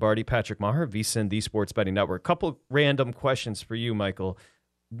 Michael Lombardi, Patrick Maher, VSiN, the Sports Betting Network. Couple random questions for you, Michael.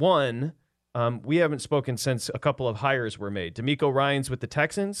 One, we haven't spoken since a couple of hires were made. D'Amico Ryans with the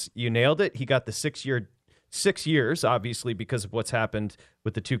Texans, you nailed it. He got the 6 years, obviously, because of what's happened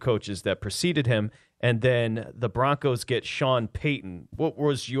with the two coaches that preceded him. And then the Broncos get Sean Payton. What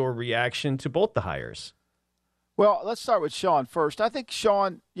was your reaction to both the hires? Well, let's start with Sean first. I think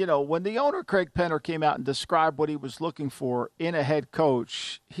Sean, when the owner, Craig Penner, came out and described what he was looking for in a head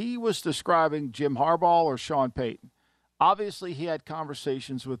coach, he was describing Jim Harbaugh or Sean Payton. Obviously, he had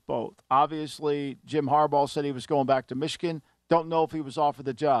conversations with both. Obviously, Jim Harbaugh said he was going back to Michigan. Don't know if he was offered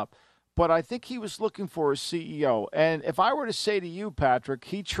the job. But I think he was looking for a CEO. And if I were to say to you, Patrick,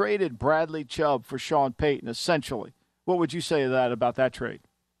 he traded Bradley Chubb for Sean Payton, essentially. What would you say to that about that trade?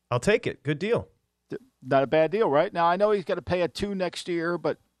 I'll take it. Good deal. Not a bad deal, right? Now, I know he's got to pay a 2 next year,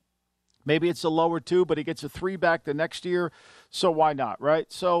 but maybe it's a lower 2, but he gets a 3 back the next year. So why not,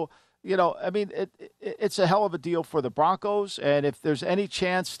 right? So, it's a hell of a deal for the Broncos. And if there's any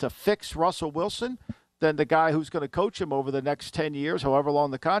chance to fix Russell Wilson, then the guy who's going to coach him over the next 10 years, however long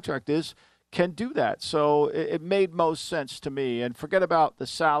the contract is, can do that. So it made most sense to me. And forget about the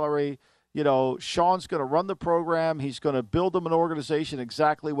salary. Sean's going to run the program. He's going to build them an organization,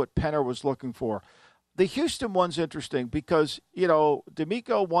 exactly what Penner was looking for. The Houston one's interesting because,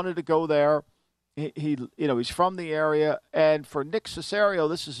 D'Amico wanted to go there. He's from the area. And for Nick Caserio,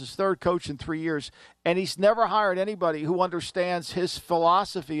 this is his 3rd coach in 3 years. And he's never hired anybody who understands his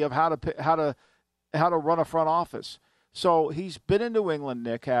philosophy of how to run a front office. So he's been in New England,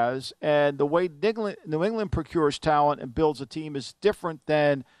 Nick has. And the way New England procures talent and builds a team is different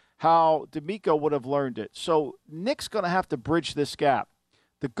than how D'Amico would have learned it. So Nick's going to have to bridge this gap.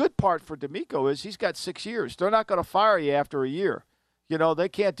 The good part for D'Amico is he's got 6 years. They're not going to fire you after a year. They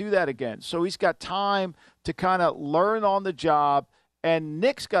can't do that again. So he's got time to kind of learn on the job, and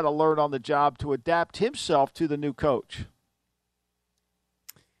Nick's got to learn on the job to adapt himself to the new coach.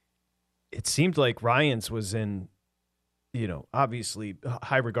 It seemed like Ryans was in, obviously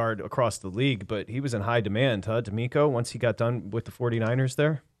high regard across the league, but he was in high demand, huh, D'Amico, once he got done with the 49ers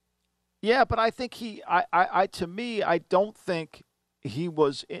there? Yeah, but I think to me, I don't think he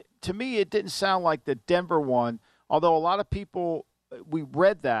was, to me, it didn't sound like the Denver one, although a lot of people, we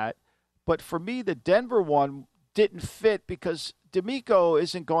read that. But for me, the Denver one didn't fit because D'Amico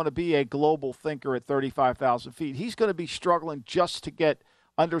isn't going to be a global thinker at 35,000 feet. He's going to be struggling just to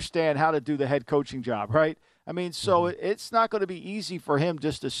understand how to do the head coaching job, right? I mean, so it's not going to be easy for him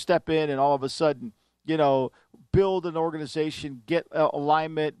just to step in and all of a sudden, build an organization, get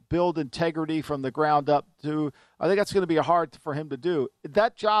alignment, build integrity from the ground up. I think that's going to be hard for him to do.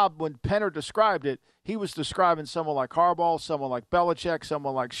 That job, when Penner described it, he was describing someone like Harbaugh, someone like Belichick,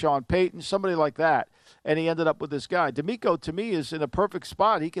 someone like Sean Payton, somebody like that. And he ended up with this guy. D'Amico, to me, is in a perfect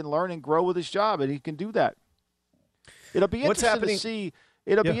spot. He can learn and grow with his job, and he can do that. It'll be interesting to see.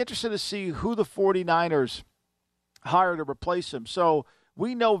 It'll be interesting to see who the 49ers hire to replace him. So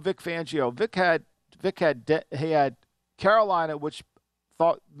we know Vic Fangio. Vic had Carolina, which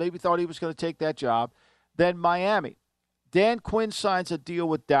thought he was going to take that job. Then Miami. Dan Quinn signs a deal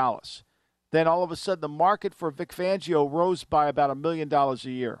with Dallas. Then all of a sudden the market for Vic Fangio rose by about $1 million a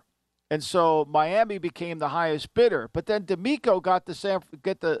year. And so Miami became the highest bidder. But then D'Amico got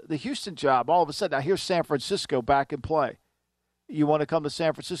the Houston job. All of a sudden, now here's San Francisco back in play. You want to come to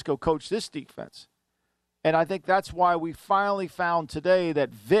San Francisco, coach this defense. And I think that's why we finally found today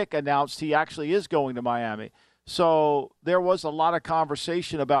that Vic announced he actually is going to Miami. So there was a lot of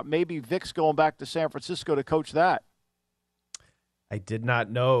conversation about maybe Vic's going back to San Francisco to coach that. I did not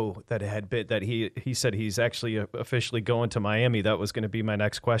know that it had been that he said he's actually officially going to Miami. That was going to be my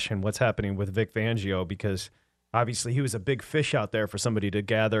next question. What's happening with Vic Fangio? Because obviously he was a big fish out there for somebody to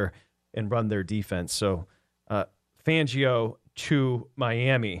gather and run their defense. So Fangio to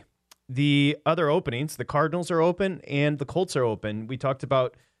Miami. The other openings, the Cardinals are open and the Colts are open. We talked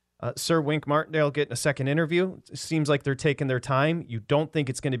about Sir Wink Martindale getting a second interview. It seems like they're taking their time. You don't think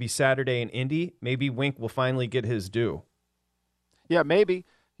it's going to be Saturday in Indy. Maybe Wink will finally get his due. Yeah, maybe,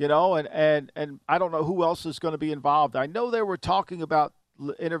 and I don't know who else is going to be involved. I know they were talking about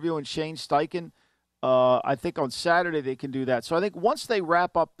interviewing Shane Steichen. I think on Saturday they can do that. So I think once they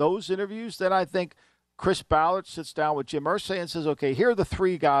wrap up those interviews, then I think Chris Ballard sits down with Jim Irsay and says, okay, here are the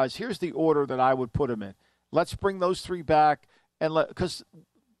three guys. Here's the order that I would put them in. Let's bring those three back. Because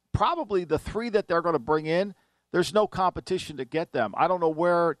probably the three that they're going to bring in, there's no competition to get them. I don't know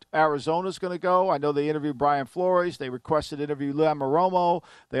where Arizona's going to go. I know they interviewed Brian Flores. They requested to interview Lou Maromo.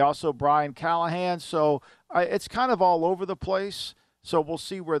 They also Brian Callahan. So it's kind of all over the place. So we'll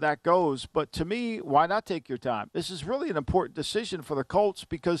see where that goes. But to me, why not take your time? This is really an important decision for the Colts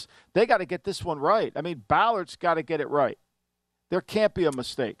because they got to get this one right. I mean, Ballard's got to get it right. There can't be a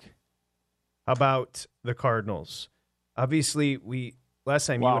mistake. How about the Cardinals? Obviously, last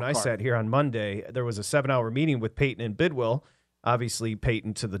time you and I sat here on Monday, there was a 7-hour meeting with Peyton and Bidwell. Obviously,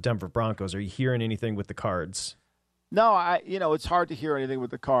 Peyton to the Denver Broncos. Are you hearing anything with the Cards? No, it's hard to hear anything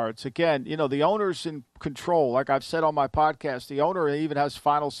with the Cards. Again, the owner's in control. Like I've said on my podcast, the owner even has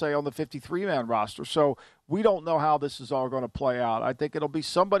final say on the 53-man roster. So we don't know how this is all going to play out. I think it'll be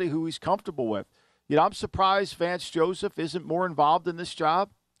somebody who he's comfortable with. I'm surprised Vance Joseph isn't more involved in this job,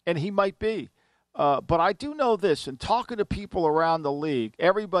 and he might be. But I do know this, and talking to people around the league,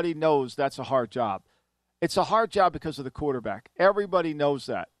 everybody knows that's a hard job. It's a hard job because of the quarterback. Everybody knows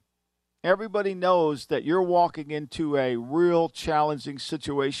that. Everybody knows that you're walking into a real challenging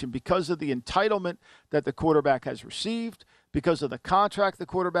situation because of the entitlement that the quarterback has received, because of the contract the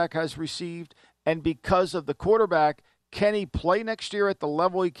quarterback has received, and because of the quarterback, can he play next year at the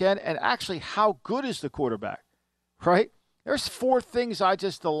level he can, and actually how good is the quarterback, right? There's 4 things I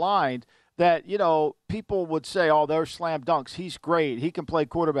just aligned that, people would say, oh, they're slam dunks. He's great. He can play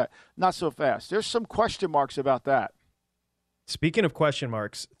quarterback. Not so fast. There's some question marks about that. Speaking of question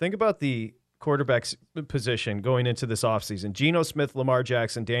marks, think about the quarterback's position going into this offseason. Geno Smith, Lamar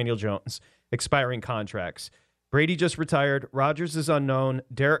Jackson, Daniel Jones, expiring contracts. Brady just retired. Rodgers is unknown.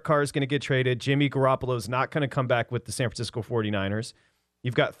 Derek Carr is going to get traded. Jimmy Garoppolo is not going to come back with the San Francisco 49ers.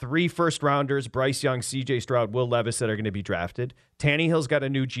 You've got 3 first-rounders, Bryce Young, C.J. Stroud, Will Levis, that are going to be drafted. Tannehill's got a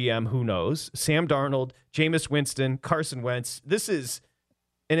new GM, who knows? Sam Darnold, Jameis Winston, Carson Wentz. This is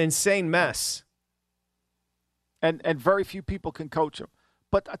an insane mess. And very few people can coach him.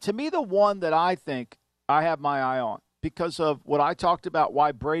 But to me, the one that I think I have my eye on, because of what I talked about,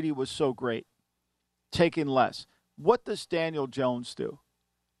 why Brady was so great, taking less. What does Daniel Jones do?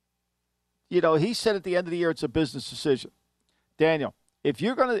 He said at the end of the year, it's a business decision. Daniel, if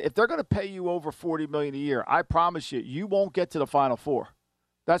they're gonna pay you over $40 million a year, I promise you won't get to the Final Four.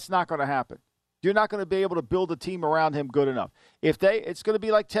 That's not going to happen. You're not going to be able to build a team around him good enough. It's going to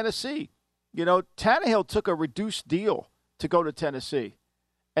be like Tennessee. Tannehill took a reduced deal to go to Tennessee,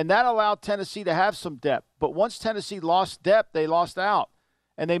 and that allowed Tennessee to have some depth. But once Tennessee lost depth, they lost out,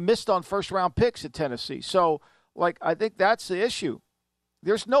 and they missed on first-round picks at Tennessee. So, I think that's the issue.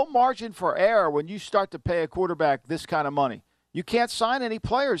 There's no margin for error when you start to pay a quarterback this kind of money. You can't sign any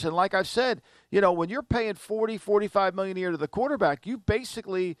players. And like I've said, when you're paying $40, $45 million a year to the quarterback, you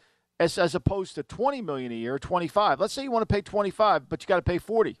basically, as opposed to $20 million a year, 25. Let's say you want to pay 25, but you got to pay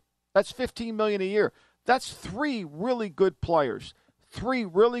 40. That's $15 million a year. That's 3 really good players. 3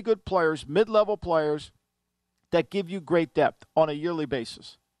 really good players, mid-level players that give you great depth on a yearly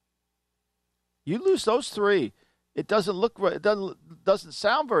basis. You lose those 3. It doesn't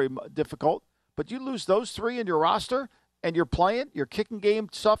sound very difficult, but you lose those 3 in your roster, and you're playing, your kicking game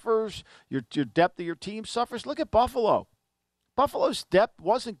suffers, your depth of your team suffers. Look at Buffalo. Buffalo's depth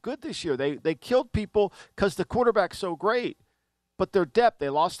wasn't good this year. They killed people because the quarterback's so great. But their depth, they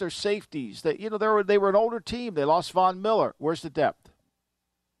lost their safeties. They were an older team. They lost Von Miller. Where's the depth?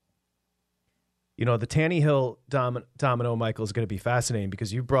 The Tannehill domino, Michael, is going to be fascinating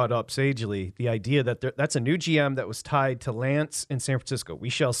because you brought up sagely the idea that that's a new GM that was tied to Lance in San Francisco. We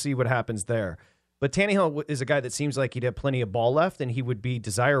shall see what happens there. But Tannehill is a guy that seems like he'd have plenty of ball left, and he would be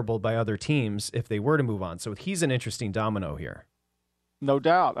desirable by other teams if they were to move on. So he's an interesting domino here. No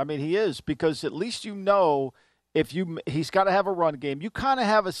doubt. I mean, he is, because at least you know he's got to have a run game. You kind of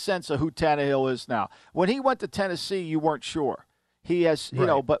have a sense of who Tannehill is now. When he went to Tennessee, you weren't sure. He has,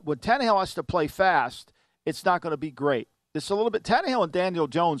 but when Tannehill has to play fast, it's not going to be great. It's a little bit. Tannehill and Daniel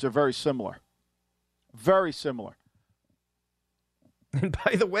Jones are very similar. Very similar. And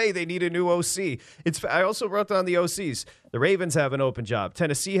by the way, they need a new OC. I also wrote down the OCs. The Ravens have an open job.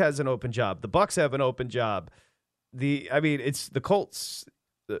 Tennessee has an open job. The Bucs have an open job. It's the Colts,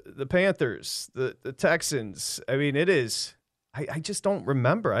 the Panthers, the Texans. I mean, it is. I just don't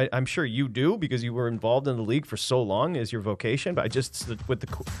remember. I'm sure you do, because you were involved in the league for so long as your vocation. But I just with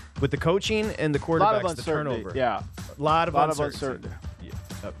the coaching and the quarterbacks, the turnover, yeah, a lot of uncertainty. Yeah,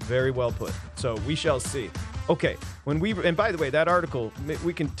 very well put. So we shall see. Okay, and by the way, that article,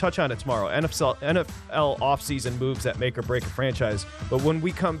 we can touch on it tomorrow. NFL offseason moves that make or break a franchise. But when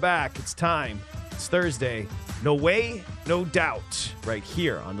we come back, it's time. It's Thursday. No way, no doubt, right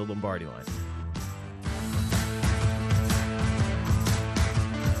here on the Lombardi Line.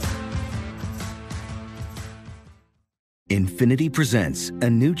 Infiniti presents a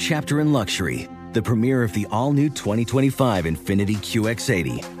new chapter in luxury, the premiere of the all-new 2025 Infiniti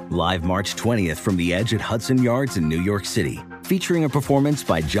QX80, live March 20th from the Edge at Hudson Yards in New York City, featuring a performance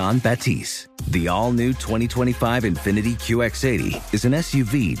by John Batiste. The all-new 2025 Infiniti QX80 is an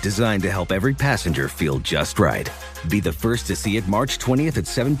SUV designed to help every passenger feel just right. Be the first to see it March 20th at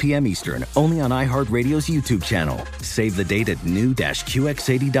 7 p.m. Eastern, only on iHeartRadio's YouTube channel. Save the date at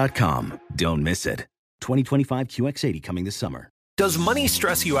new-QX80.com. Don't miss it. 2025 QX80 coming this summer. Does money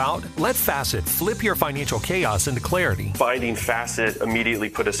stress you out? Let Facet flip your financial chaos into clarity. Finding Facet immediately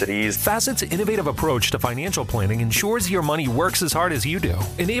put us at ease. Facet's innovative approach to financial planning ensures your money works as hard as you do,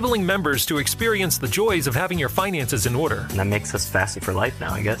 enabling members to experience the joys of having your finances in order. And that makes us Facet for life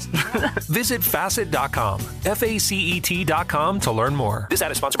now, I guess. Visit Facet.com, FACET.com to learn more. This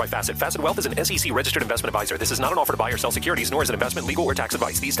ad is sponsored by Facet. Facet Wealth is an SEC registered investment advisor. This is not an offer to buy or sell securities, nor is it investment, legal, or tax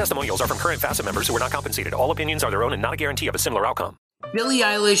advice. These testimonials are from current Facet members who are not compensated. All opinions are their own and not a guarantee of a similar outcome. Billie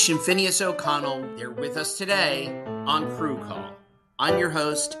Eilish and Phineas O'Connell, they're with us today on Crew Call. I'm your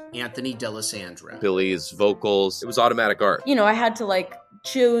host, Anthony D'Alessandro. Billie's vocals, it was automatic art. I had to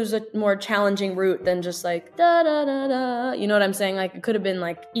choose a more challenging route than just da da da da. You know what I'm saying? It could have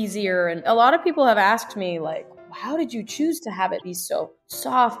been easier. And a lot of people have asked me how did you choose to have it be so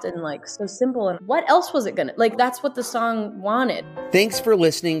soft and so simple? And what else was it gonna that's what the song wanted. Thanks for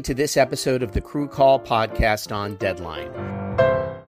listening to this episode of the Crew Call podcast on Deadline.